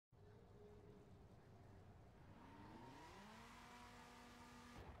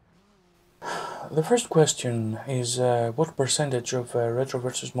The first question is what percentage of retro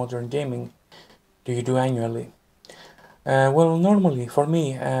versus modern gaming do you do annually? Well, normally for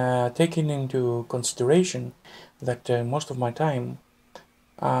me, taking into consideration that most of my time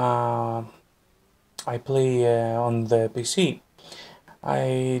uh, I play on the PC,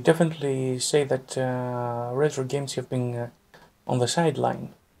 I definitely say that retro games have been on the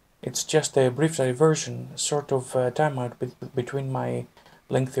sideline. It's just a brief diversion, sort of timeout between my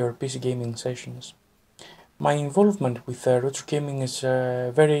lengthier PC gaming sessions. My involvement with retro gaming is a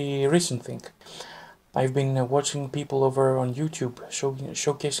very recent thing. I've been watching people over on YouTube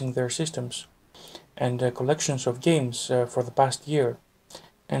showcasing their systems and collections of games for the past year,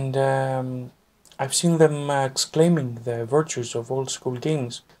 and I've seen them exclaiming the virtues of old school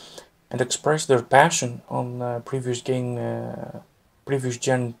games and express their passion on previous gen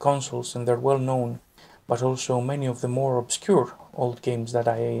consoles, and they're well known, but also many of the more obscure old games that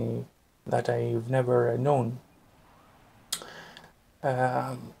I've never known.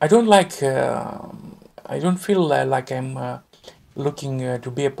 I don't like. I don't feel like I'm looking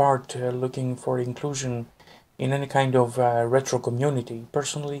to be a part, looking for inclusion in any kind of retro community.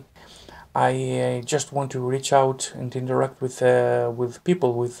 Personally, I just want to reach out and interact with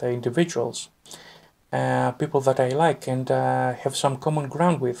people, with individuals, people that I like and have some common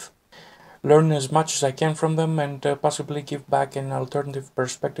ground with. Learn as much as I can from them and possibly give back an alternative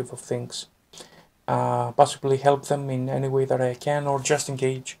perspective of things. Possibly help them in any way that I can, or just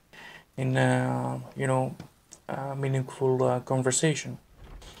engage in meaningful conversation.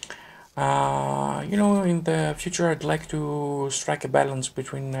 In the future, I'd like to strike a balance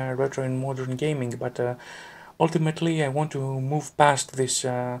between retro and modern gaming, but ultimately, I want to move past this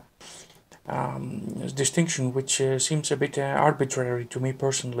distinction, which seems a bit arbitrary to me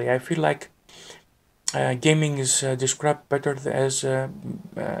personally. I feel like gaming is described better as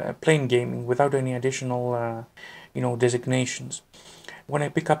plain gaming without any additional, designations. When I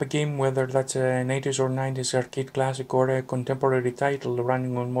pick up a game, whether that's an 80s or 90s arcade classic or a contemporary title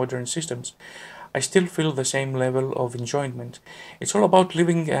running on modern systems, I still feel the same level of enjoyment. It's all about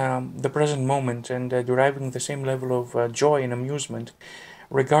living the present moment and deriving the same level of joy and amusement,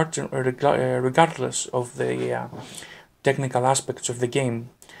 regardless of the technical aspects of the game.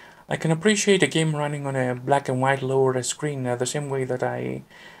 I can appreciate a game running on a black and white lower screen the same way that I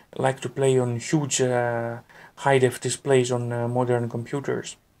like to play on huge high-def displays on modern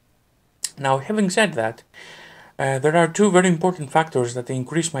computers. Now, having said that, there are two very important factors that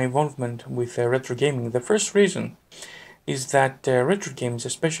increase my involvement with retro gaming. The first reason is that retro games,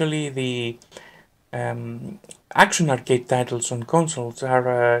 especially the action arcade titles on consoles,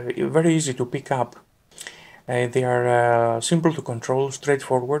 are very easy to pick up. They are simple to control,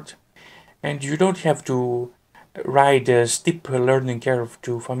 straightforward, and you don't have to ride a steep learning curve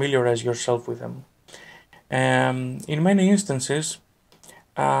to familiarize yourself with them. In many instances,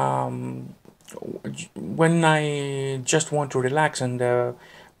 um, when I just want to relax and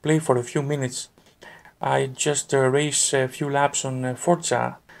play for a few minutes, I just race a few laps on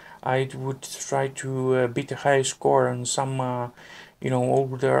Forza. I would try to beat a high score on some,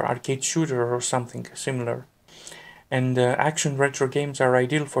 older arcade shooter or something similar. And action retro games are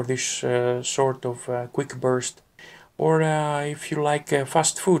ideal for this sort of quick burst, or if you like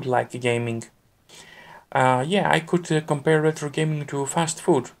fast food like gaming. Yeah, I could compare retro gaming to fast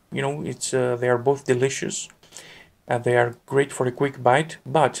food. It's they are both delicious. They are great for a quick bite,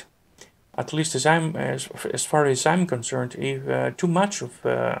 but at least as far as I'm concerned, if too much of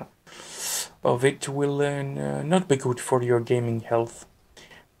it will not be good for your gaming health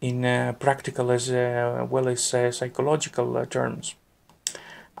in practical as well as psychological terms.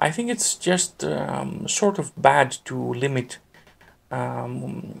 I think it's just sort of bad to limit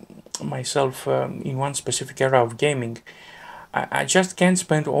um, myself in one specific era of gaming. I just can't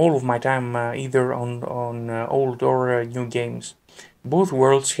spend all of my time either on old or new games. Both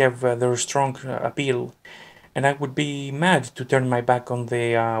worlds have their strong appeal, and I would be mad to turn my back on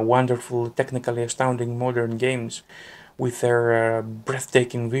the wonderful, technically astounding modern games with their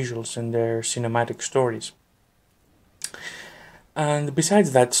breathtaking visuals and their cinematic stories. And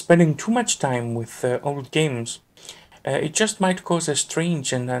besides that, spending too much time with old games, it just might cause a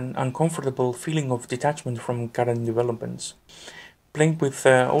strange and an uncomfortable feeling of detachment from current developments. Playing with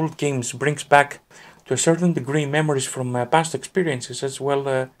old games brings back, to a certain degree, memories from past experiences as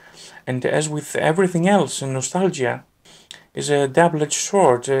well, and as with everything else, nostalgia is a double-edged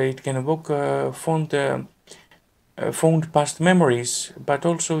sword. It can evoke fond past memories, but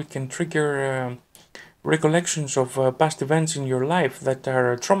also it can trigger recollections of past events in your life that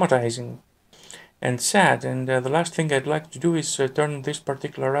are traumatizing. and sad. And the last thing I'd like to do is turn this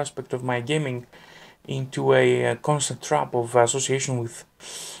particular aspect of my gaming into a constant trap of association with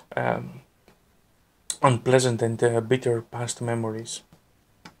um, unpleasant and bitter past memories.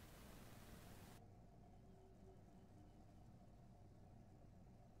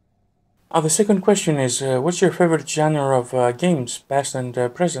 The second question is, what's your favorite genre of games, past and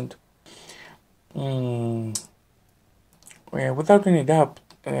present? Mm, without any doubt,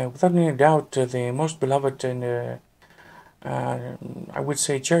 the most beloved and uh, I would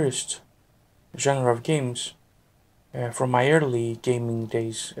say cherished genre of games from my early gaming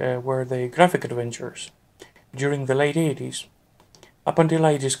days were the graphic adventures during the late 80s. Up until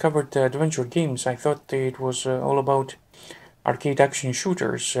I discovered adventure games, I thought it was all about arcade action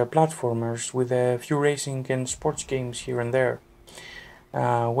shooters, platformers, with a few racing and sports games here and there.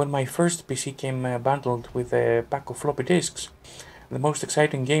 When my first PC came bundled with a pack of floppy disks, the most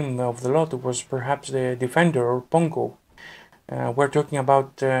exciting game of the lot was perhaps the Defender or Pongo. We're talking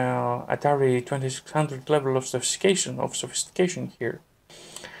about Atari 2600 level of sophistication here.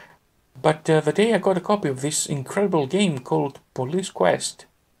 But the day I got a copy of this incredible game called Police Quest,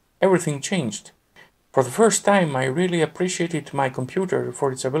 everything changed. For the first time, I really appreciated my computer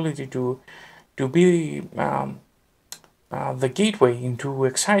for its ability to be the gateway into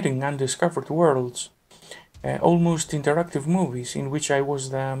exciting undiscovered worlds, almost interactive movies in which I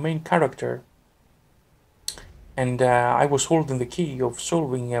was the main character, and I was holding the key of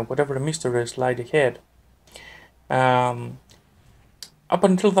solving whatever mysteries lied ahead. Um, Up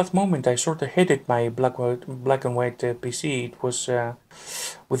until that moment, I sort of hated my black and white PC. It was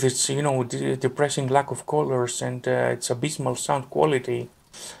with its depressing lack of colors and its abysmal sound quality,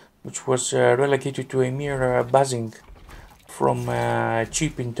 which was relegated to a mere buzzing from a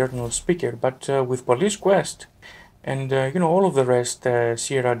cheap internal speaker. But with Police Quest and all of the rest,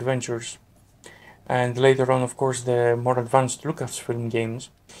 Sierra Adventures, and later on, of course, the more advanced Lucasfilm games,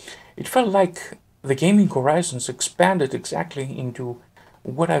 it felt like the gaming horizons expanded exactly into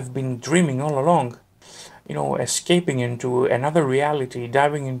what I've been dreaming all along. Escaping into another reality,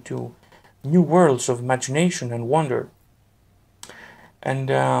 diving into new worlds of imagination and wonder. And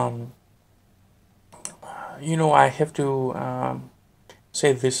I have to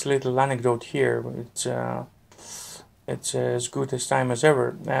say this little anecdote here. It's as good as time as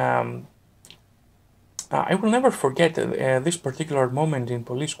ever. I will never forget this particular moment in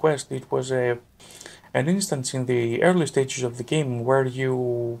Police Quest. It was an instance in the early stages of the game where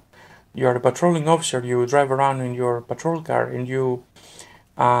you are a patrolling officer. You drive around in your patrol car, and you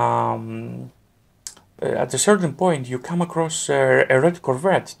at a certain point you come across a red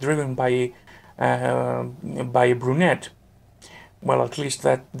Corvette driven by a brunette. Well, at least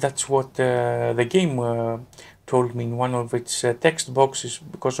that's what the game told me in one of its text boxes,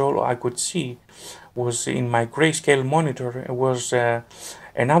 because all I could see was in my grayscale monitor was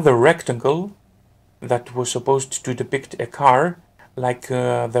another rectangle that was supposed to depict a car, like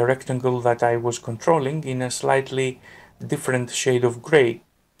the rectangle that I was controlling, in a slightly different shade of gray.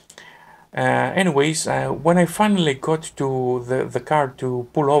 Anyways, when I finally got to the car to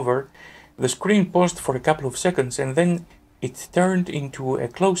pull over, the screen paused for a couple of seconds, and then it turned into a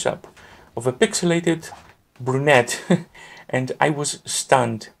close-up of a pixelated brunette, and I was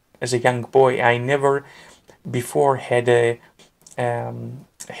stunned. As a young boy, I never before had I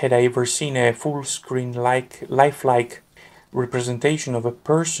ever seen a full screen lifelike representation of a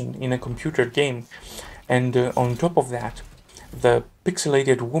person in a computer game. And on top of that, the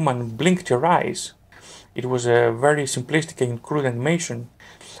pixelated woman blinked her eyes. It was a very simplistic and crude animation,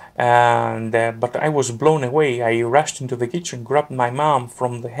 and but I was blown away. I rushed into the kitchen, grabbed my mom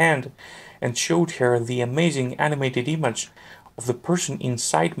from the hand, and showed her the amazing animated image of the person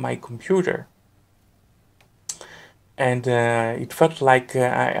inside my computer. And it felt like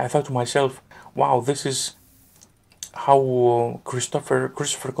I thought to myself, "Wow, this is how Christopher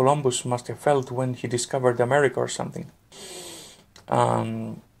Columbus must have felt when he discovered America or something."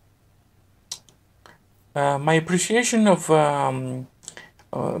 Um, my appreciation of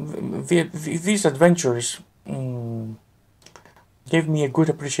these adventures gave me a good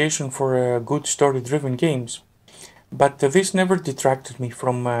appreciation for good story-driven games. But this never detracted me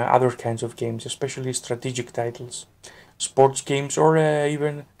from other kinds of games, especially strategic titles, sports games, or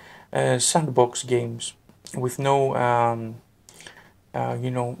even sandbox games with no,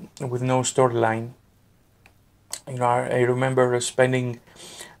 with no storyline. I remember spending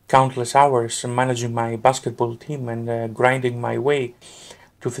countless hours managing my basketball team and grinding my way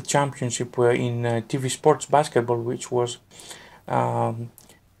to the championship in TV sports basketball, which was um,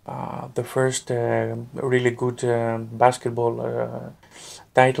 the first really good basketball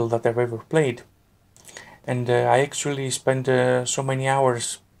title that I've ever played. and I actually spent so many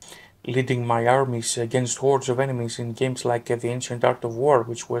hours leading my armies against hordes of enemies in games like The Ancient Art of War,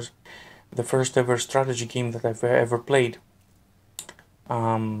 which was the first ever strategy game that I've ever played.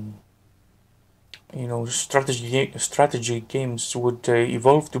 Um, strategy games would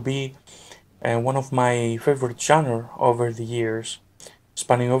evolve to be one of my favorite genre over the years,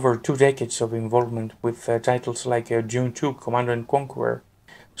 spanning over 2 decades of involvement with titles like Dune 2, Command and Conquer,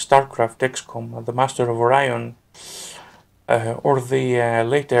 StarCraft, XCOM, The Master of Orion, or the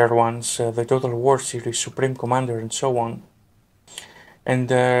later ones, the Total War series, Supreme Commander, and so on. And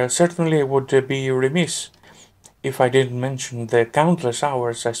certainly I would be remiss if I didn't mention the countless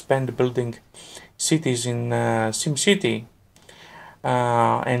hours I spent building cities in SimCity,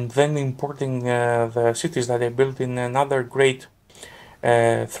 and then importing the cities that I built in another great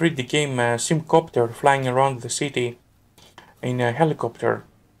 3D game, Simcopter, flying around the city in a helicopter,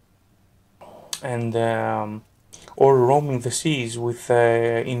 and or roaming the seas with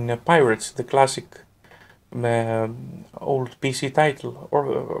in Pirates, the classic old PC title, or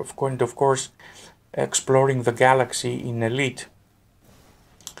of course, exploring the galaxy in Elite.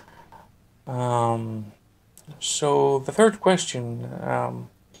 So the third question,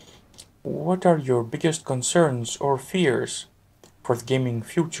 what are your biggest concerns or fears for the gaming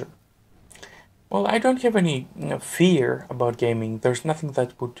future? Well, I don't have any fear about gaming. There's nothing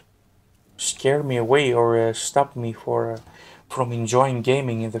that would scare me away or stop me from enjoying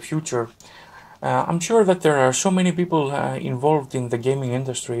gaming in the future. I'm sure that there are so many people involved in the gaming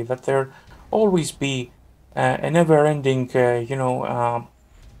industry that there always be a never-ending,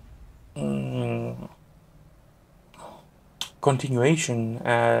 continuation,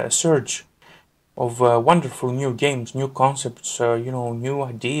 surge of wonderful new games, new concepts, new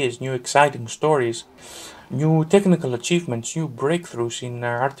ideas, new exciting stories, new technical achievements, new breakthroughs in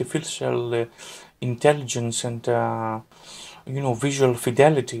artificial intelligence and visual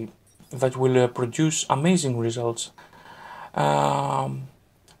fidelity that will produce amazing results.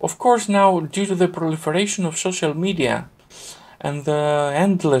 Of course, now due to the proliferation of social media and the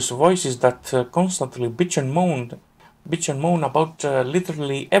endless voices that constantly bitch and moan about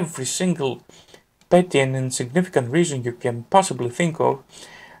literally every single petty and insignificant reason you can possibly think of,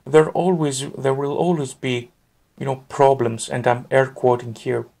 there will always be, problems, and I'm air quoting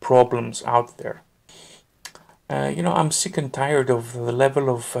here, problems out there. I'm sick and tired of the level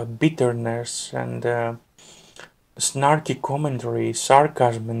of bitterness and snarky commentary,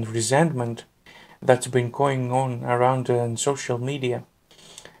 sarcasm, and resentment that's been going on around in social media,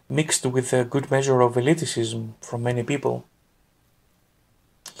 mixed with a good measure of elitism from many people.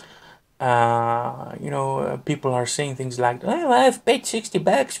 People are saying things like, "Oh, I've paid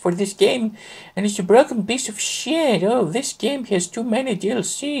 $60 for this game, and it's a broken piece of shit. Oh, this game has too many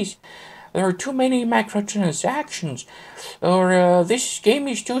DLCs. There are too many microtransactions. Or this game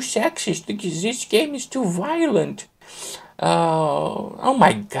is too sexist. This game is too violent. Oh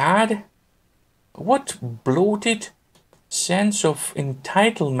my God. What bloated sense of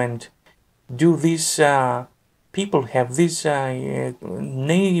entitlement do these people have? These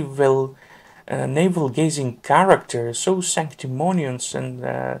navel-gazing characters, so sanctimonious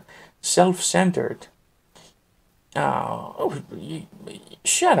and self-centered.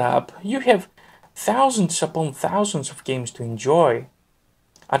 Shut up. You have thousands upon thousands of games to enjoy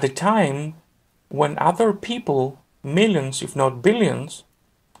at a time when other people, millions if not billions,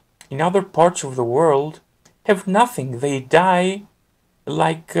 in other parts of the world have nothing. They die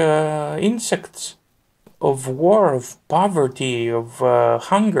like insects of war, of poverty, of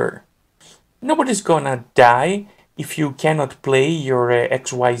hunger. Nobody's gonna die if you cannot play your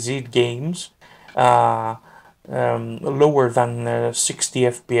XYZ games lower than 60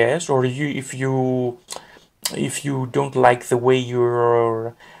 FPS, or if you don't like the way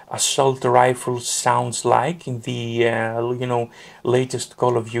your assault rifle sounds like in the latest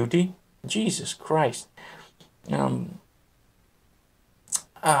Call of Duty. Jesus Christ. There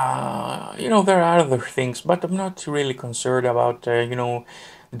are other things, but I'm not really concerned about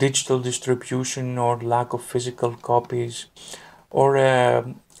digital distribution or lack of physical copies or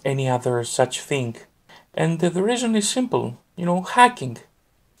any other such thing. And the reason is simple, hacking.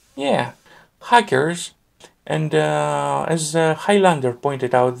 Yeah, hackers, and as Highlander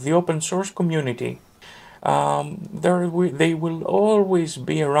pointed out, the open source community, they will always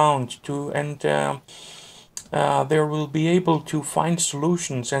be around to, and they will be able to find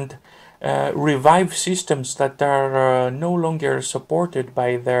solutions and revive systems that are no longer supported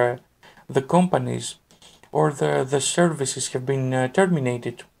by the companies, or the services have been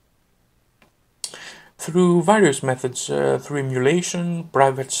terminated through various methods, through emulation,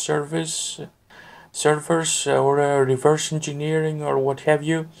 private service, servers or reverse engineering or what have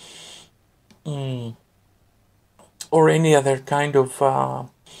you, mm, or any other kind of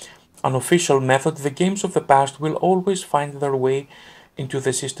unofficial method, the games of the past will always find their way into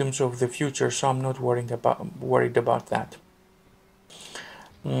the systems of the future. So I'm not worried about that.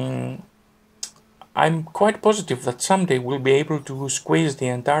 Mm, I'm quite positive that someday we'll be able to squeeze the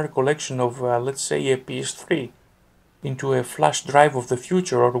entire collection of, let's say, a PS3 into a flash drive of the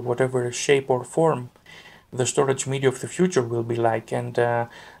future, or whatever shape or form the storage media of the future will be like. And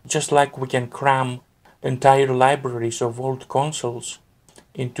just like we can cram entire libraries of old consoles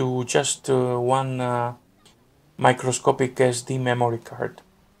into just one microscopic SD memory card.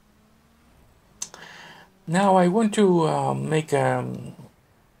 Now I want to make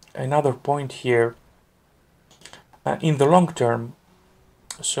another point here. In the long term,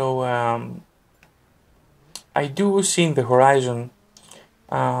 so I do see in the horizon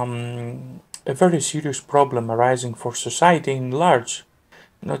a very serious problem arising for society in large,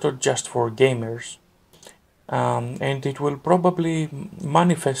 not just for gamers. And it will probably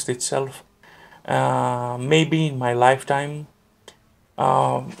manifest itself maybe in my lifetime.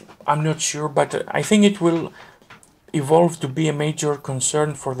 I'm not sure, but I think it will evolve to be a major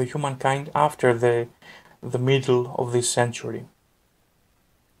concern for the humankind after the middle of this century.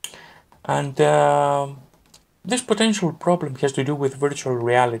 And this potential problem has to do with virtual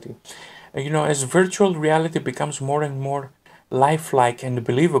reality. As virtual reality becomes more and more lifelike and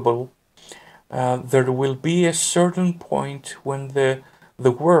believable, there will be a certain point when the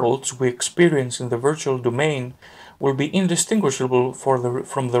worlds we experience in the virtual domain will be indistinguishable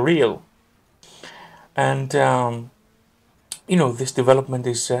from the real. And this development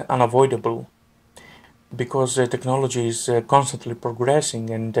is unavoidable because technology is constantly progressing,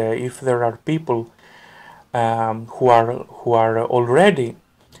 and if there are people who are already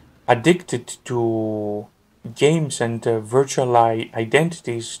addicted to games and virtual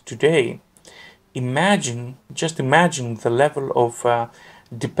identities today, just imagine the level of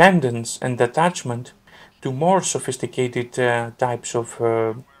dependence and attachment to more sophisticated types of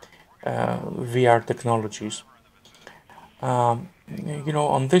VR technologies. On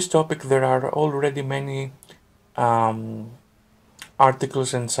this topic, there are already many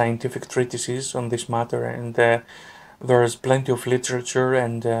articles and scientific treatises on this matter, and there is plenty of literature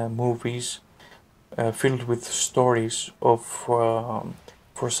and movies filled with stories of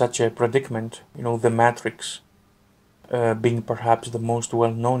for such a predicament. The Matrix being perhaps the most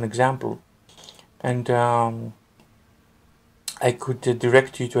well-known example, and I could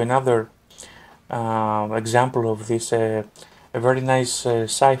direct you to another example of this, a very nice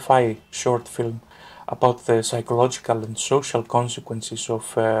sci-fi short film about the psychological and social consequences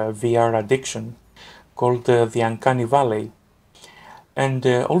of VR addiction, called The Uncanny Valley. And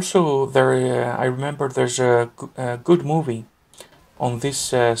also there, I remember there's a good movie on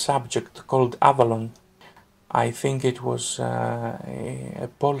this subject called Avalon. I think it was a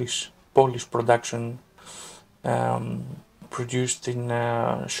Polish production, produced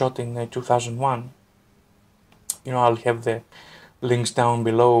shot in 2001. I'll have the links down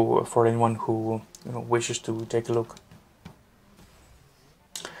below for anyone who wishes to take a look.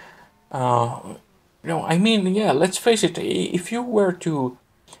 Yeah, let's face it. If you were to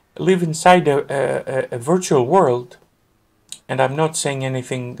live inside a virtual world, and I'm not saying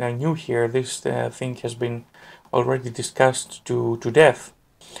anything new here, this thing has been already discussed to death.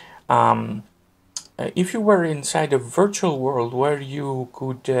 If you were inside a virtual world where you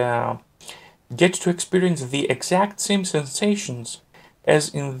could get to experience the exact same sensations as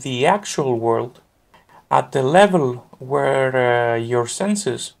in the actual world, at the level where your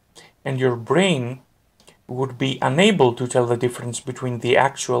senses and your brain would be unable to tell the difference between the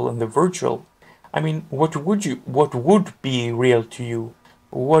actual and the virtual, what would be real to you?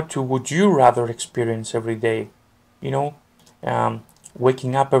 What would you rather experience every day?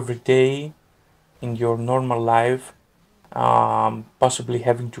 Waking up every day in your normal life, possibly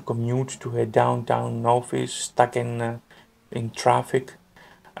having to commute to a downtown office, stuck in traffic,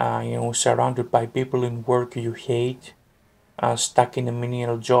 surrounded by people in work you hate, stuck in a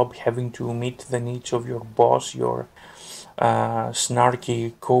menial job, having to meet the needs of your boss, your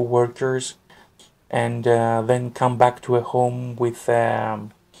snarky co-workers, and then come back to a home with a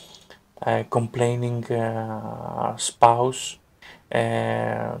complaining spouse,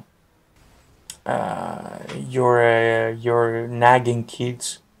 your nagging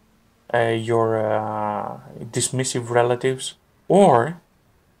kids, your dismissive relatives, or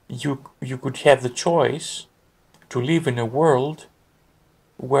you could have the choice to live in a world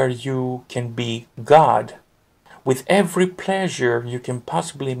where you can be God, with every pleasure you can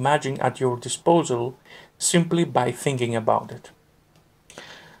possibly imagine at your disposal simply by thinking about it.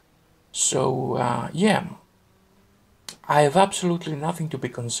 So, yeah, I have absolutely nothing to be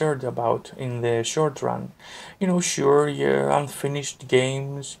concerned about in the short run. Sure, yeah, unfinished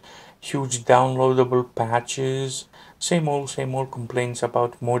games, huge downloadable patches, same old complaints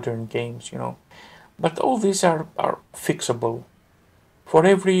about modern games. But all these are fixable. For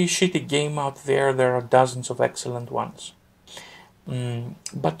every shitty game out there, there are dozens of excellent ones.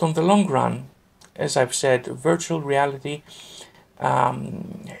 But on the long run, as I've said, virtual reality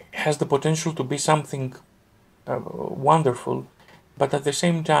has the potential to be something wonderful, but at the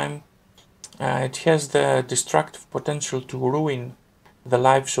same time, it has the destructive potential to ruin the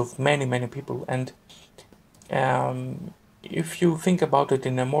lives of many, many people. And if you think about it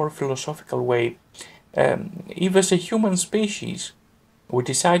in a more philosophical way, if as a human species we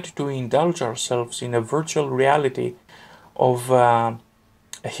decide to indulge ourselves in a virtual reality of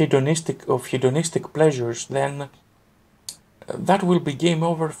hedonistic pleasures, then that will be game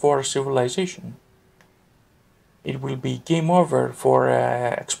over for civilization. It will be game over for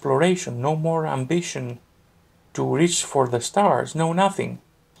exploration. No more ambition to reach for the stars. No, nothing.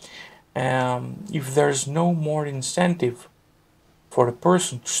 If there's no more incentive for a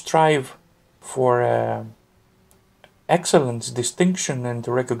person to strive for excellence, distinction, and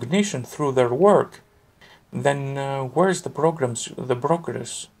recognition through their work, then where's the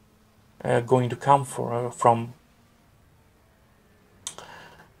progress going to come from?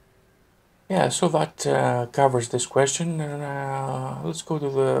 Yeah, so that covers this question. Let's go to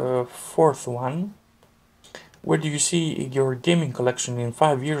the fourth one. Where do you see your gaming collection in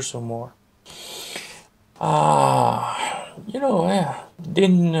 5 years or more?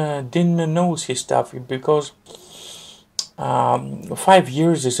 Dean knows his stuff, because 5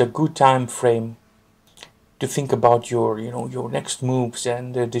 years is a good time frame to think about your next moves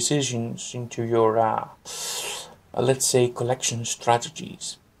and decisions into your let's say collection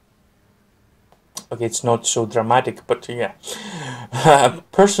strategies. Okay, it's not so dramatic, but yeah.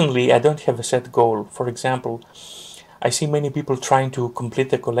 Personally, I don't have a set goal. For example, I see many people trying to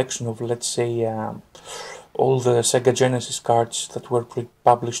complete a collection of, let's say, all the Sega Genesis cards that were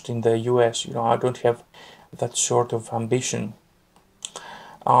published in the US. I don't have that sort of ambition.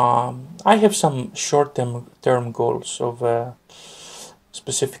 I have some short-term goals of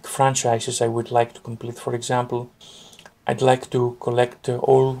specific franchises I would like to complete. For example, I'd like to collect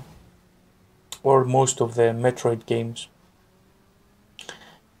all or most of the Metroid games,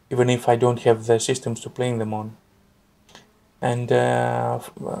 even if I don't have the systems to play them on. And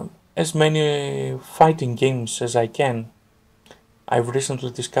as many fighting games as I can. I've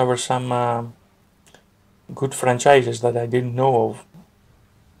recently discovered some good franchises that I didn't know of,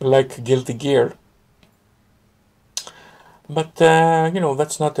 like Guilty Gear. But,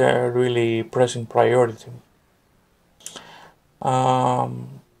 that's not a really pressing priority.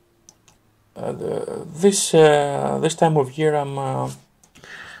 This time of year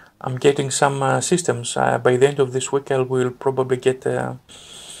I'm getting some systems. By the end of this week, I will probably get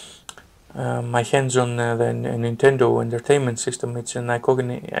my hands on the Nintendo Entertainment System. It's an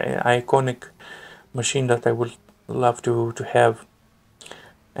iconic machine that I would love to have,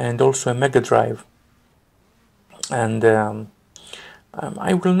 and also a Mega Drive. And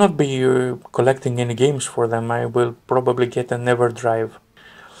I will not be collecting any games for them. I will probably get an EverDrive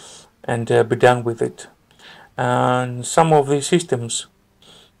and be done with it. And some of these systems,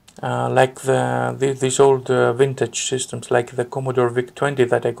 like these old vintage systems, like the Commodore VIC-20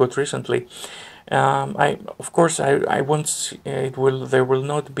 that I got recently, I won't. There will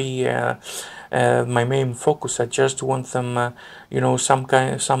not be my main focus. I just want them, some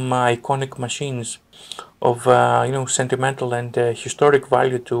iconic machines of sentimental and historic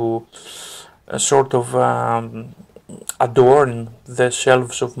value to sort of adorn the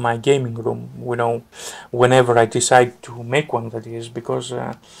shelves of my gaming room, whenever I decide to make one, that is, because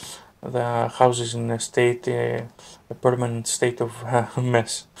the house is in a permanent state of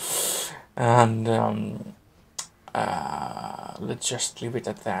mess. And let's just leave it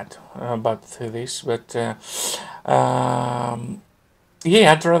at that about this. But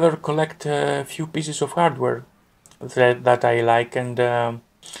yeah, I'd rather collect a few pieces of hardware that I like, and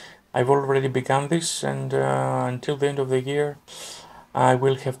I've already begun this, and until the end of the year, I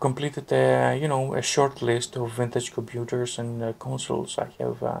will have completed a short list of vintage computers and consoles I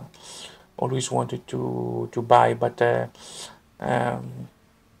have always wanted to buy, but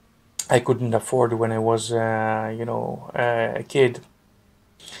I couldn't afford when I was a kid.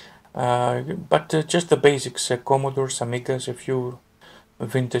 But just the basics: Commodores, Amigas, a few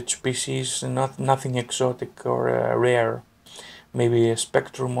vintage PCs, nothing exotic or rare. Maybe a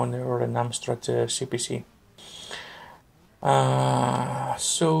Spectrum or an Amstrad CPC.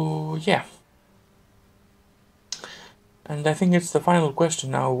 So yeah, and I think it's the final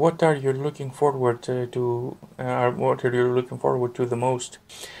question now. What are you looking forward to? What are you looking forward to the most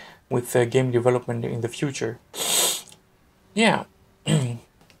with game development in the future? Yeah,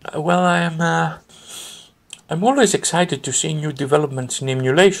 well, I'm always excited to see new developments in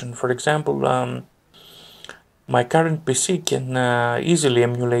emulation. For example, my current PC can easily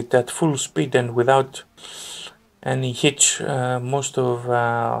emulate at full speed and without any hitch most of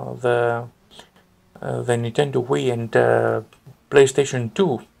the Nintendo Wii and PlayStation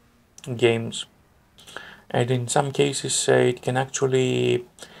 2 games, and in some cases it can actually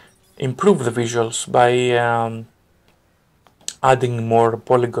improve the visuals by adding more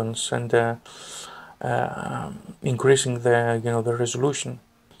polygons and increasing the resolution.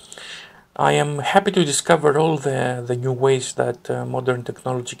 I am happy to discover all the new ways that modern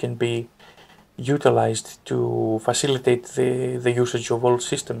technology can be utilized to facilitate the usage of old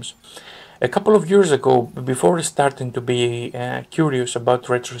systems. A couple of years ago, before starting to be curious about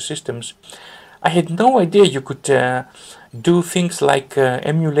retro systems, I had no idea you could do things like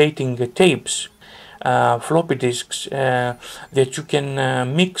emulating tapes, floppy disks, that you can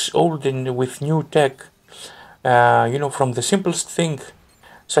mix old with new tech. From the simplest thing,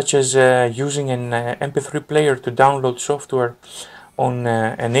 such as using an MP3 player to download software on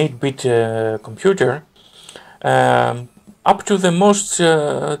an 8-bit computer, up to the most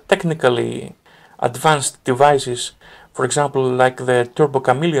technically advanced devices, for example, like the Turbo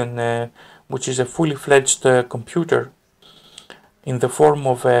Chameleon, which is a fully fledged computer in the form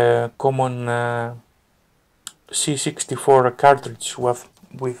of a common C64 cartridge with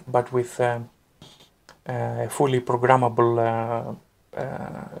a fully programmable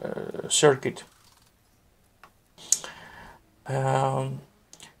circuit.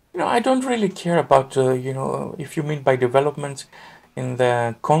 I don't really care about if you mean by developments in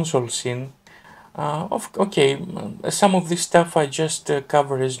the console scene. Some of this stuff I just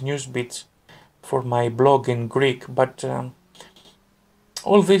cover as news bits for my blog in Greek, but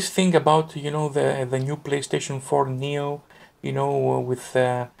all this thing about the new PlayStation 4 Neo, with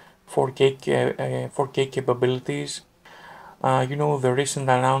 4K capabilities, the recent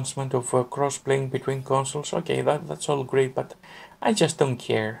announcement of cross-playing between consoles. Okay, that's all great, but I just don't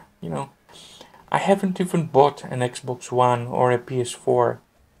care. I haven't even bought an Xbox One or a PS4.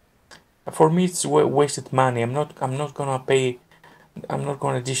 For me, it's wasted money. I'm not gonna pay. I'm not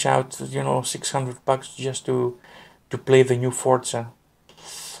gonna dish out $600 just to play the new Forza,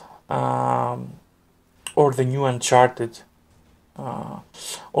 or the new Uncharted.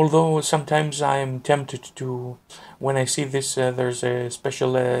 Although sometimes I am tempted to, when I see this, there's a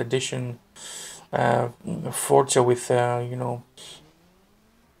special edition Forza with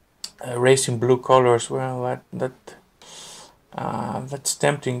racing blue colors. Well, that's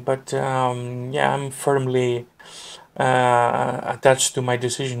tempting, but yeah, I'm firmly attached to my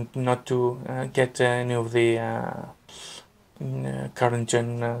decision not to get any of the current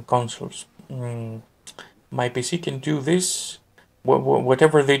gen consoles. My PC can do this,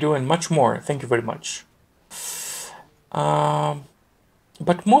 whatever they do, and much more. Thank you very much.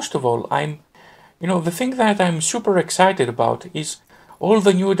 But most of all, the thing that I'm super excited about is all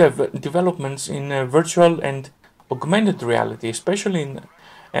the new developments in virtual and augmented reality, especially in.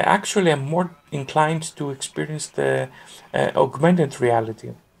 Actually, I'm more inclined to experience the augmented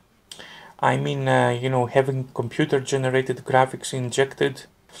reality. I mean, having computer-generated graphics injected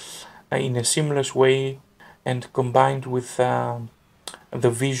in a seamless way and combined with the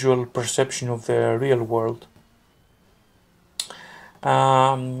visual perception of the real world.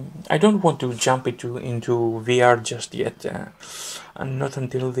 I don't want to jump into VR just yet, and not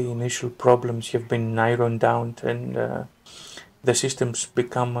until the initial problems have been ironed down and the systems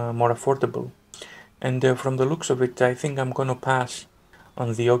become more affordable. And from the looks of it, I think I'm gonna pass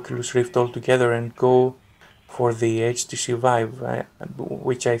on the Oculus Rift altogether and go for the HTC Vive,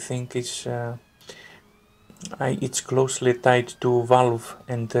 which I think is it's closely tied to Valve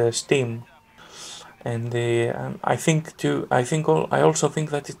and Steam. And I think too. I also think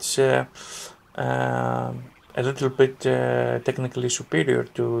that it's a little bit technically superior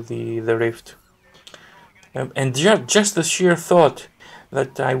to the Rift. And just the sheer thought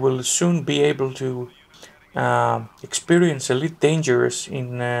that I will soon be able to experience Elite Dangerous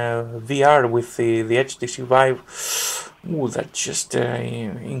in VR with the HTC Vive, that just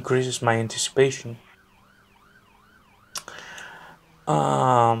increases my anticipation.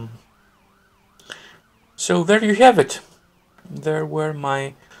 So there you have it. there were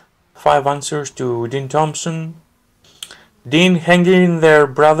my 5 answers to Dean Thompson. Dean, hang in there,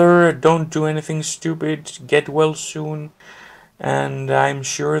 brother. Don't do anything stupid. Get well soon. And I'm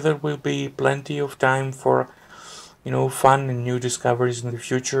sure there will be plenty of time for, fun and new discoveries in the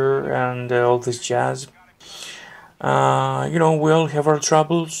future and all this jazz. We all have our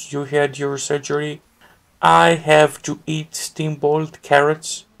troubles. You had your surgery. I have to eat steam-boiled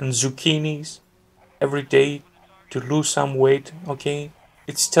carrots and zucchinis every day to lose some weight, okay?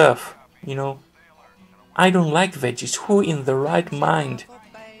 It's tough, I don't like veggies. Who in the right mind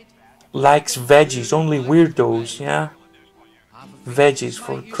likes veggies? Only weirdos, yeah? Veggies,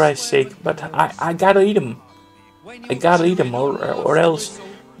 for Christ's sake. But I gotta eat them. I gotta eat them, or else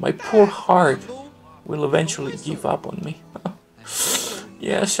my poor heart will eventually give up on me.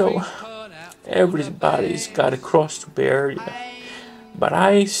 Yeah, so everybody's got a cross to bear, yeah. But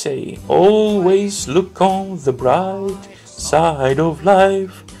I say, always look on the bright side of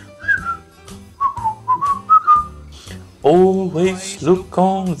life. Always look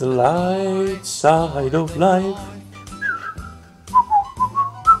on the light side of life.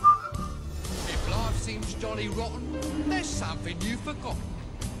 If life seems jolly rotten, there's something you've forgotten,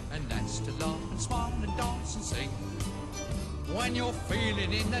 and that's to laugh and smile and dance and sing. When you're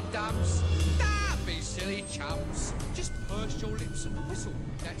feeling in the dumps, don't be silly chumps. Just purse your lips and whistle,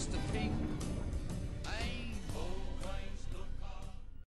 that's the thing.